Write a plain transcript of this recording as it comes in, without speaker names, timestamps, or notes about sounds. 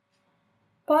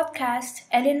Podcast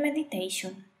Alien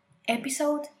Meditation,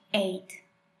 Episode 8.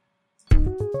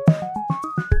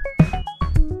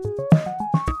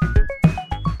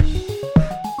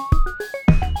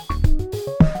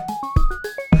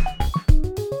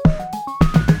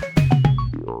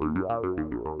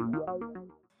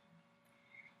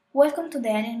 Welcome to the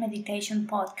Alien Meditation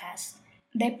Podcast,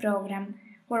 the program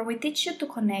where we teach you to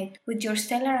connect with your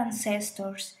stellar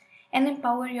ancestors and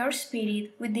empower your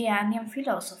spirit with the Andean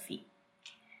philosophy.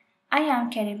 I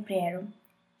am Karen Priero,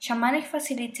 shamanic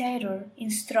facilitator,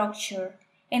 instructor,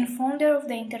 and founder of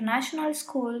the international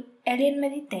school Alien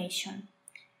Meditation.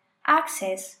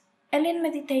 Access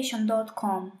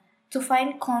alienmeditation.com to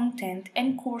find content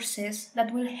and courses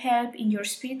that will help in your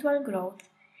spiritual growth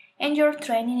and your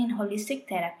training in holistic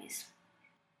therapies.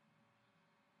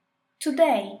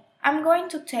 Today, I'm going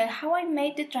to tell how I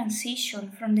made the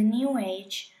transition from the New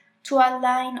Age to a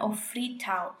line of free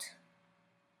thought.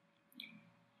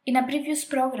 In a previous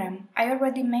program, I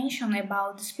already mentioned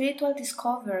about the spiritual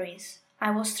discoveries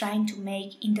I was trying to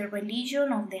make in the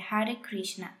religion of the Hare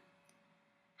Krishna.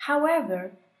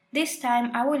 However, this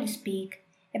time I will speak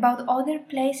about other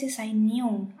places I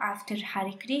knew after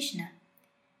Hare Krishna.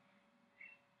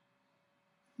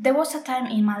 There was a time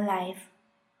in my life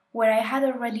where I had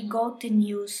already gotten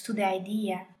used to the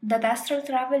idea that astral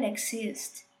travel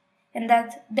exists and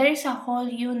that there is a whole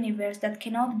universe that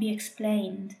cannot be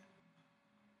explained.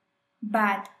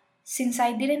 But since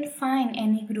I didn't find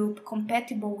any group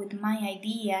compatible with my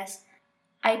ideas,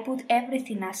 I put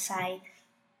everything aside.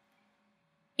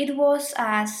 It was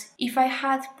as if I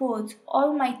had put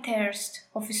all my thirst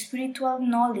of spiritual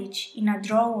knowledge in a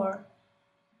drawer.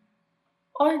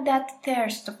 All that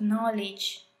thirst of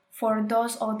knowledge for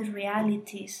those other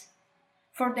realities,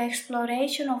 for the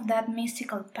exploration of that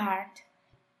mystical part,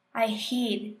 I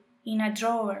hid in a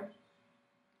drawer.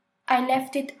 I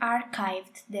left it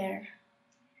archived there.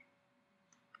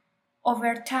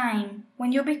 Over time,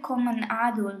 when you become an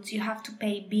adult, you have to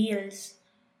pay bills.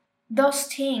 Those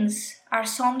things are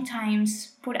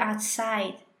sometimes put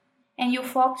aside, and you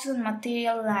focus on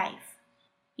material life,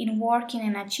 in working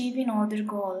and achieving other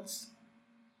goals.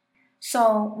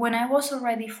 So, when I was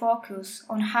already focused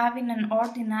on having an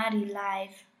ordinary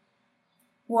life,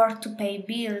 work to pay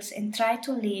bills and try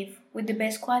to live with the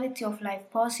best quality of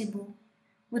life possible,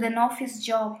 with an office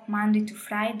job Monday to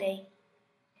Friday,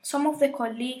 some of the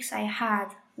colleagues I had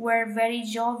were very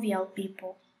jovial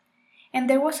people, and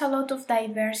there was a lot of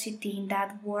diversity in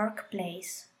that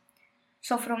workplace.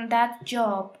 So from that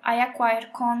job, I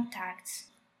acquired contacts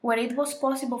where it was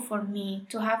possible for me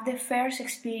to have the first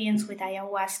experience with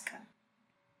ayahuasca.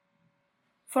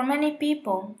 For many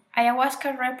people,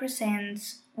 ayahuasca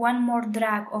represents one more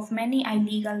drug of many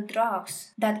illegal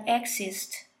drugs that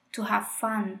exist to have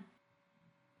fun.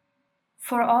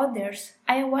 For others,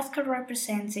 ayahuasca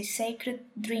represents a sacred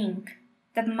drink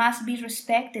that must be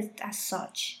respected as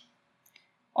such.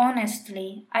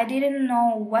 Honestly, I didn't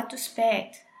know what to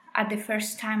expect at the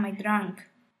first time I drank.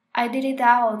 I did it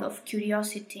out of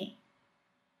curiosity.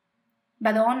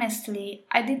 But honestly,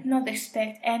 I did not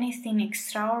expect anything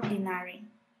extraordinary.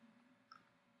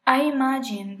 I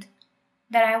imagined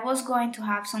that I was going to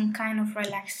have some kind of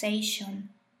relaxation,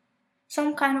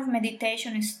 some kind of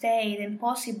meditation state, and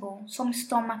possible some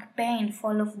stomach pain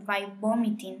followed by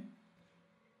vomiting.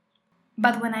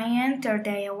 But when I entered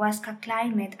the ayahuasca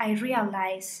climate, I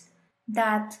realized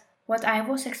that what I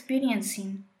was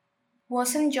experiencing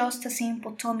wasn't just a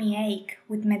simple tummy ache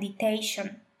with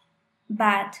meditation,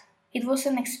 but it was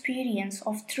an experience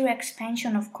of true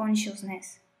expansion of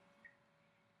consciousness.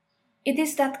 It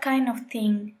is that kind of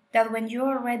thing that when you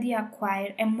already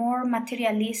acquire a more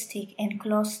materialistic and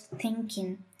closed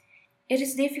thinking, it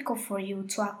is difficult for you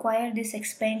to acquire this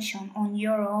expansion on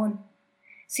your own,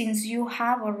 since you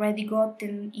have already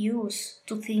gotten used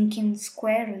to thinking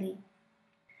squarely.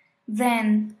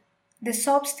 Then, the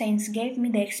substance gave me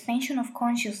the expansion of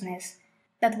consciousness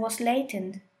that was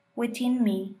latent within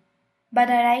me, but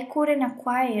that I couldn't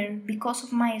acquire because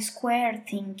of my square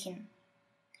thinking.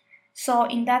 So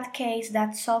in that case,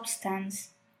 that substance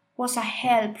was a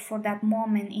help for that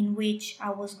moment in which I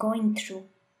was going through.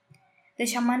 The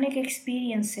shamanic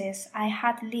experiences I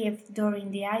had lived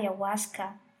during the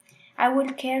ayahuasca, I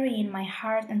will carry in my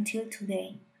heart until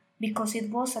today, because it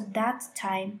was at that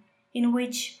time in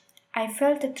which I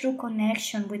felt a true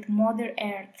connection with Mother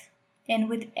Earth and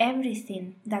with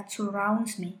everything that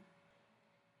surrounds me.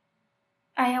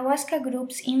 Ayahuasca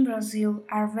groups in Brazil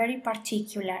are very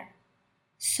particular.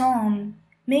 Some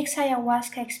mix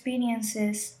ayahuasca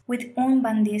experiences with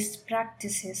Umbandist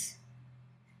practices,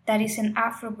 that is an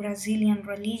Afro-Brazilian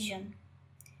religion,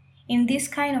 In this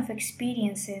kind of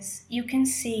experiences, you can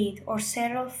sit or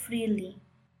settle freely,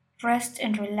 rest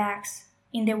and relax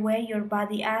in the way your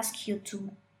body asks you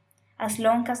to, as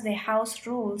long as the house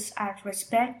rules are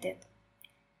respected.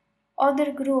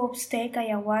 Other groups take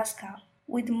ayahuasca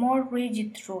with more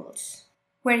rigid rules,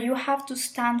 where you have to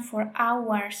stand for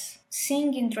hours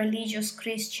singing religious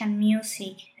Christian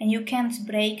music and you can't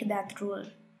break that rule.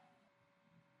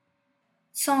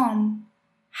 Some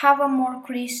have a more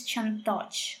Christian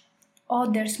touch,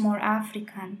 others more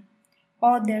African,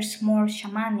 others more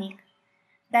shamanic.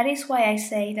 That is why I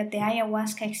say that the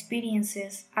ayahuasca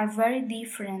experiences are very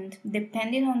different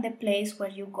depending on the place where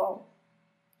you go.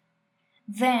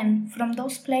 Then, from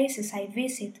those places I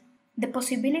visit, the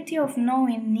possibility of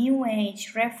knowing New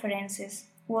Age references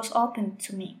was opened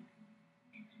to me.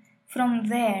 From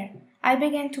there, I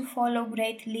began to follow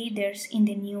great leaders in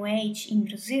the New Age in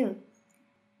Brazil.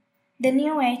 The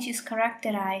New Age is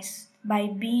characterized by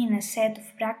being a set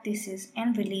of practices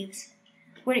and beliefs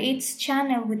where it's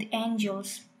channeled with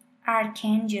angels,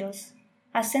 archangels,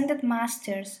 ascended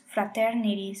masters,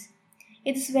 fraternities.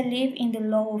 It is believed in the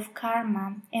law of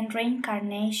karma and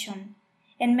reincarnation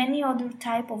and many other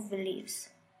type of beliefs.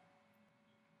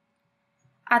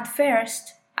 At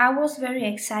first, I was very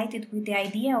excited with the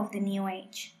idea of the New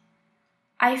Age.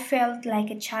 I felt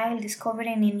like a child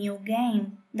discovering a new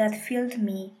game that filled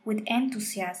me with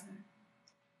enthusiasm.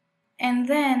 And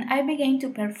then I began to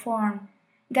perform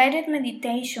guided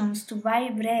meditations to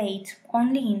vibrate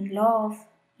only in love,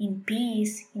 in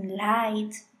peace, in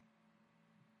light.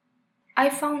 I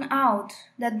found out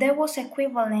that there was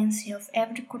equivalency of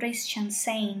every Christian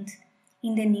saint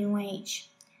in the New Age.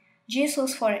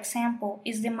 Jesus, for example,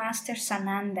 is the Master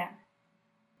Sananda.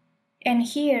 And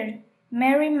here,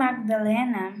 Mary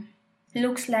Magdalena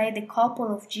looks like the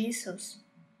couple of Jesus.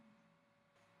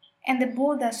 And the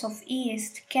Buddhas of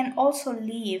East can also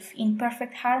live in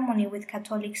perfect harmony with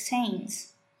Catholic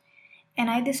saints. And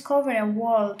I discovered a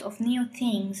world of new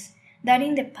things that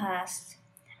in the past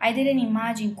I didn't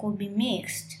imagine could be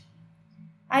mixed.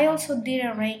 I also did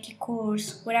a Reiki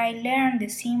course where I learned the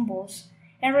symbols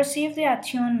and received the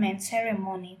attunement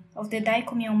ceremony of the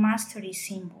Daikommyo Mastery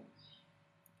symbol.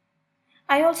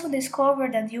 I also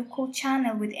discovered that you could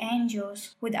channel with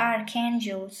angels, with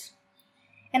archangels,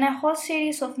 and a whole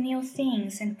series of new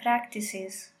things and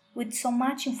practices with so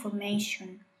much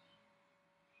information.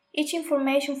 Each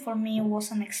information for me was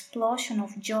an explosion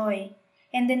of joy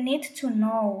and the need to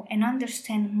know and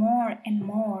understand more and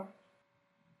more.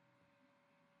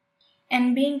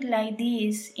 And being like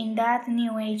this in that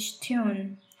New Age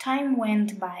tune, time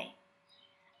went by.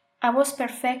 I was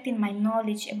perfecting my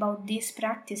knowledge about these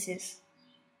practices.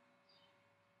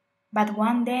 But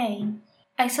one day,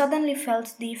 I suddenly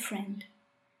felt different.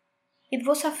 It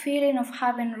was a feeling of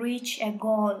having reached a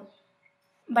goal,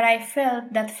 but I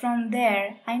felt that from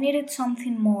there I needed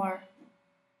something more.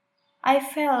 I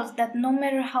felt that no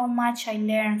matter how much I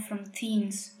learned from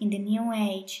things in the New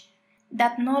Age,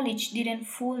 that knowledge didn't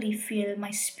fully fill my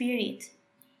spirit.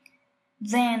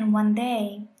 Then one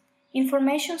day,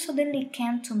 information suddenly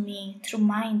came to me through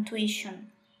my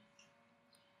intuition.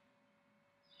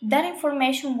 That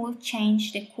information would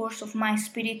change the course of my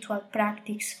spiritual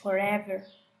practice forever.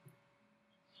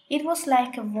 It was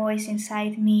like a voice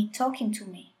inside me talking to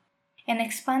me and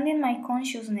expanding my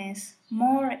consciousness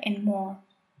more and more.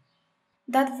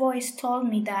 That voice told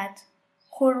me that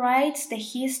who writes the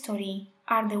history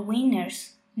are the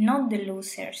winners, not the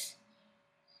losers.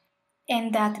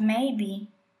 And that maybe,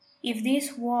 if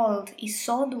this world is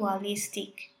so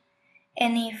dualistic,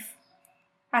 and if,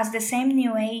 as the same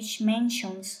New Age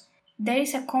mentions, there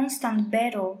is a constant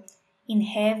battle in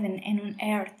heaven and on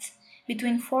earth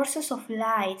between forces of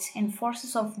light and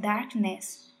forces of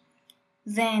darkness,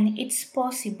 then it's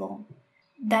possible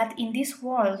that in this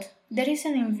world there is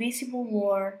an invisible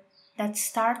war that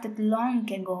started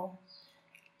long ago.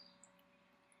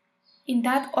 In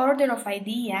that order of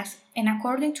ideas, and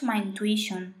according to my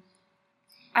intuition,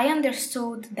 I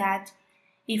understood that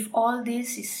if all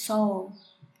this is so,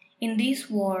 in this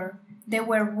war there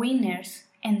were winners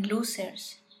and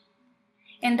losers,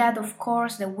 and that of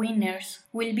course the winners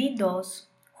will be those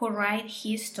who write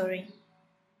history.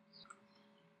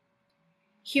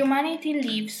 Humanity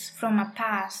lives from a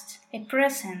past, a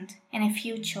present, and a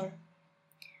future.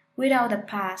 Without a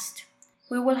past,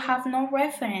 we will have no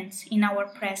reference in our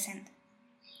present.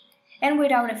 And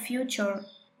without a future,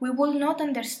 we will not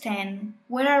understand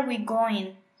where are we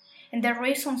going and the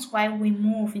reasons why we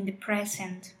move in the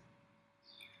present.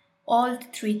 All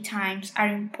three times are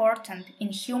important in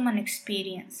human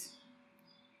experience.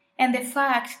 And the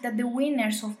fact that the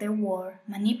winners of the war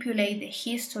manipulate the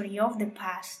history of the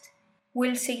past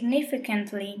will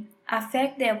significantly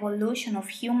affect the evolution of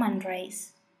human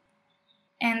race.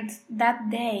 And that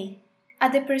day,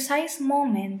 at the precise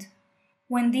moment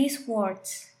when these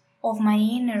words of my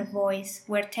inner voice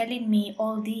were telling me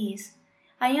all this,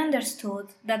 I understood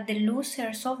that the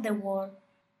losers of the war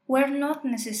were not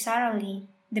necessarily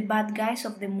the bad guys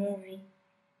of the movie.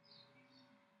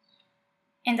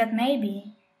 And that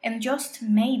maybe, and just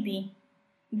maybe,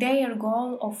 their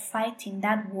goal of fighting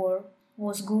that war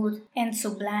was good and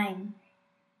sublime.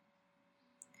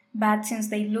 But since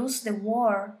they lose the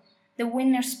war, the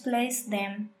winners place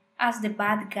them as the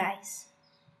bad guys.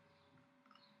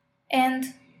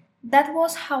 And that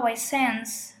was how I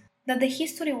sensed that the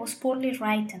history was poorly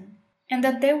written and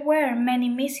that there were many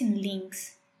missing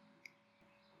links.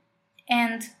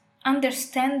 And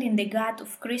understanding the God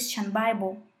of Christian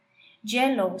Bible,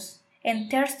 jealous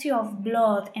and thirsty of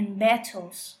blood and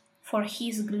battles for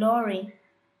his glory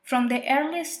from the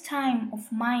earliest time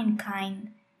of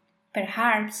mankind,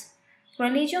 perhaps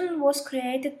religion was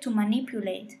created to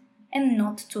manipulate and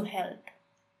not to help.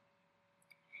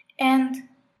 And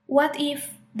what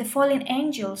if the fallen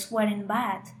angels weren't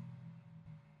bad?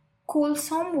 Could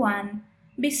someone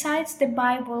besides the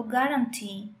Bible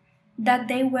guarantee that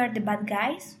they were the bad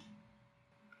guys?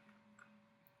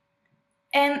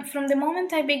 And from the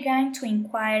moment I began to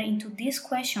inquire into these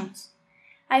questions,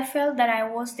 I felt that I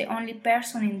was the only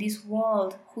person in this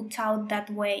world who thought that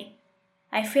way.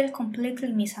 I felt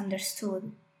completely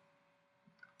misunderstood.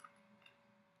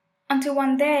 Until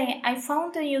one day I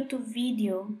found a YouTube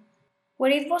video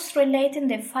where it was relating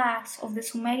the facts of the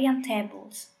Sumerian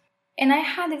tables, and I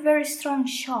had a very strong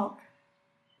shock.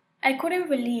 I couldn't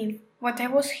believe what I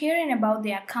was hearing about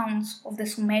the accounts of the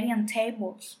Sumerian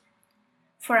tables.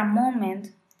 For a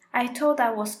moment, I thought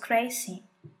I was crazy.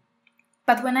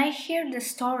 But when I heard the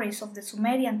stories of the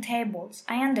Sumerian tables,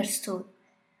 I understood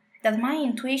that my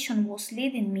intuition was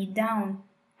leading me down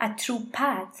a true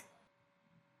path.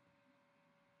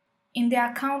 In the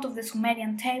account of the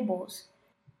Sumerian tables,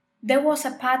 there was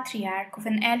a patriarch of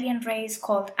an alien race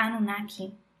called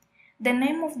Anunnaki. The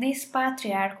name of this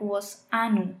patriarch was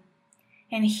Anu,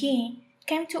 and he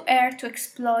came to Earth to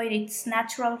exploit its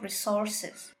natural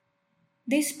resources.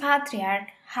 This patriarch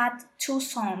had two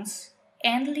sons,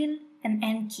 Enlil and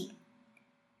Enki.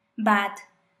 But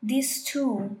these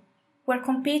two were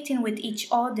competing with each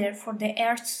other for the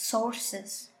Earth's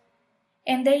sources,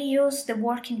 and they used the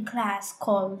working class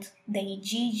called the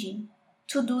Igigi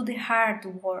to do the hard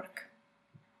work.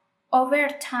 Over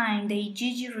time, the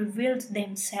Igigi revealed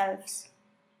themselves.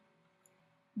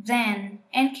 Then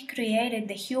Enki created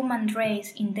the human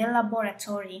race in the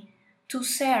laboratory to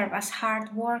serve as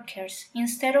hard workers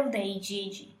instead of the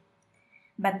Igigi.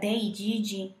 But the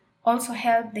Igigi also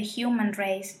helped the human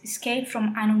race escape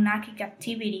from Anunnaki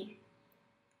captivity.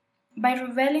 By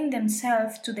revealing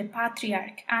themselves to the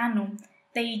patriarch Anu,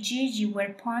 the Igigi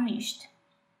were punished.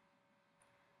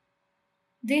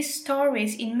 These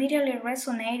stories immediately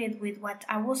resonated with what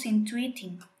I was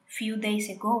intuiting few days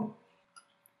ago.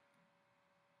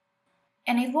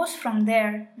 And it was from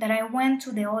there that I went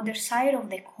to the other side of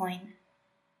the coin.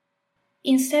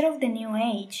 Instead of the New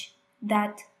Age,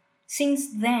 that,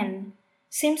 since then,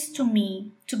 seems to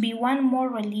me to be one more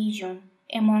religion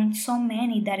among so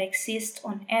many that exist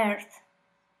on earth,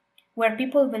 where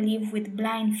people believe with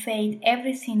blind faith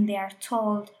everything they are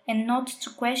told and not to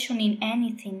questioning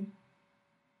anything.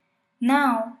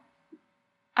 Now,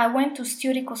 I went to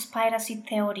study conspiracy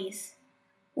theories,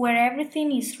 where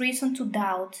everything is reason to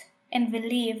doubt and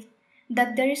believe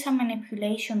that there is a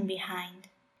manipulation behind.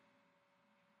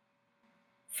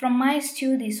 From my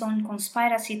studies on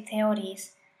conspiracy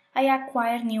theories, I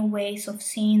acquired new ways of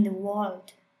seeing the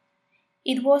world.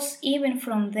 It was even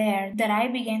from there that I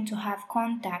began to have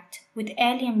contact with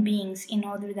alien beings in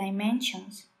other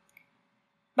dimensions.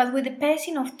 But with the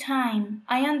passing of time,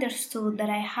 I understood that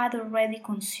I had already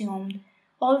consumed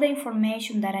all the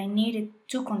information that I needed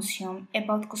to consume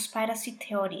about conspiracy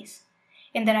theories,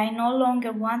 and that I no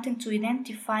longer wanted to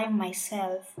identify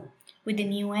myself with the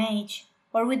New Age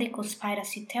or with the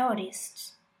conspiracy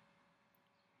theorists.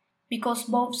 Because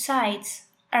both sides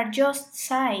are just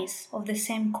sides of the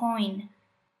same coin,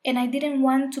 and I didn't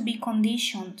want to be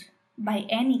conditioned by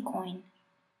any coin.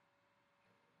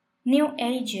 New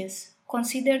Ages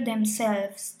consider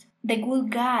themselves the good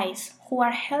guys who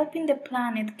are helping the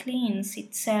planet cleanse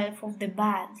itself of the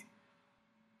bad.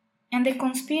 And the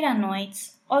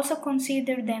conspiranoids also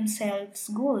consider themselves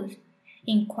good,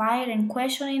 inquire and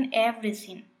questioning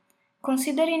everything,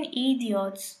 considering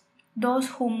idiots those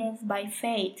who move by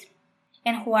faith,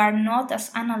 and who are not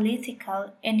as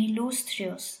analytical and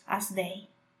illustrious as they.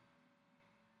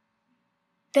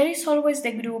 There is always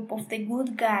the group of the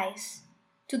good guys,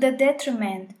 to the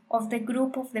detriment of the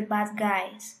group of the bad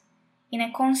guys, in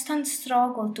a constant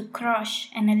struggle to crush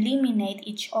and eliminate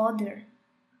each other.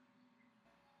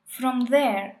 From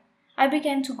there, I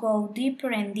began to go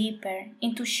deeper and deeper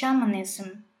into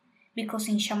shamanism, because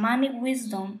in shamanic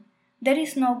wisdom there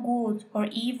is no good or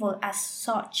evil as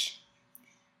such.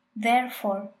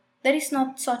 Therefore, there is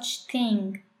not such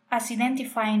thing as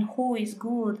identifying who is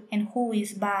good and who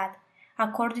is bad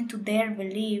according to their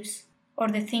beliefs or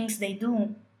the things they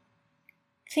do.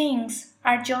 Things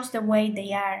are just the way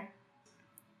they are,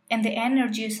 and the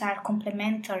energies are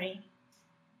complementary.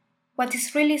 What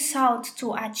is really sought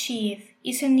to achieve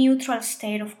is a neutral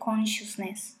state of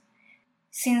consciousness,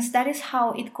 since that is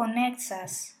how it connects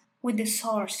us with the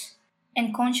source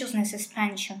and consciousness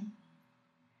expansion.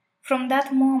 From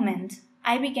that moment,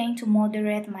 I began to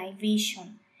moderate my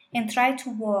vision and try to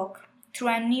walk through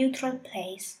a neutral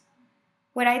place,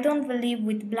 where I don't believe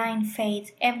with blind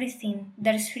faith everything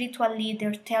that a spiritual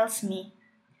leader tells me,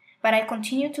 but I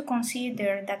continue to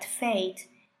consider that faith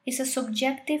is a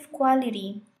subjective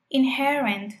quality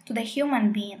inherent to the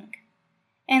human being,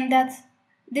 and that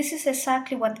this is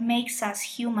exactly what makes us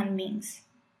human beings.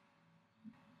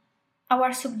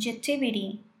 Our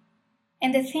subjectivity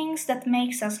and the things that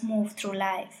makes us move through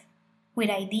life with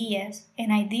ideas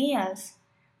and ideals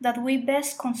that we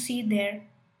best consider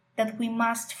that we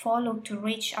must follow to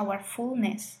reach our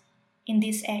fullness in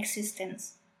this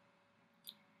existence.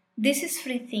 This is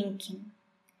free thinking,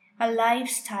 a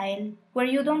lifestyle where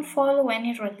you don't follow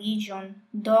any religion,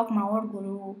 dogma, or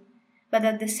guru, but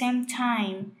at the same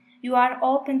time you are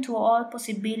open to all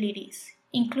possibilities,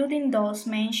 including those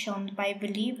mentioned by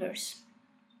believers.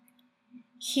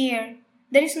 Here,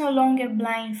 there is no longer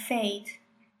blind faith,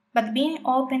 but being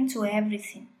open to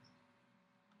everything,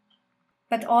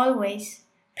 but always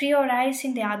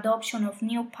prioritizing the adoption of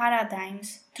new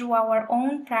paradigms through our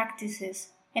own practices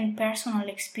and personal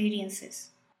experiences,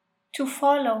 to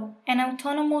follow an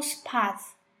autonomous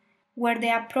path where the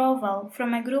approval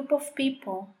from a group of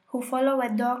people who follow a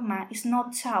dogma is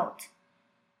not sought,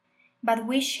 but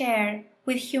we share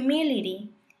with humility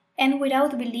and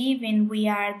without believing we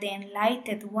are the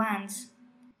enlightened ones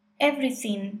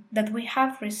everything that we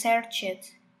have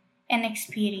researched and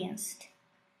experienced.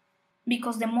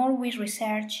 Because the more we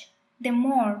research, the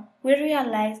more we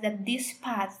realize that this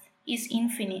path is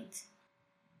infinite.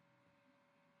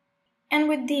 And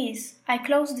with this, I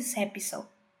close this episode.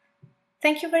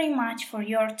 Thank you very much for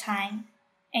your time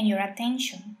and your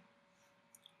attention.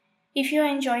 If you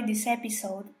enjoyed this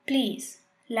episode, please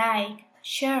like,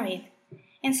 share it,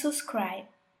 and subscribe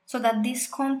so that this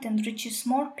content reaches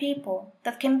more people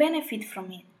that can benefit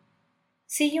from it.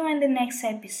 See you in the next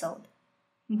episode.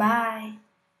 Bye.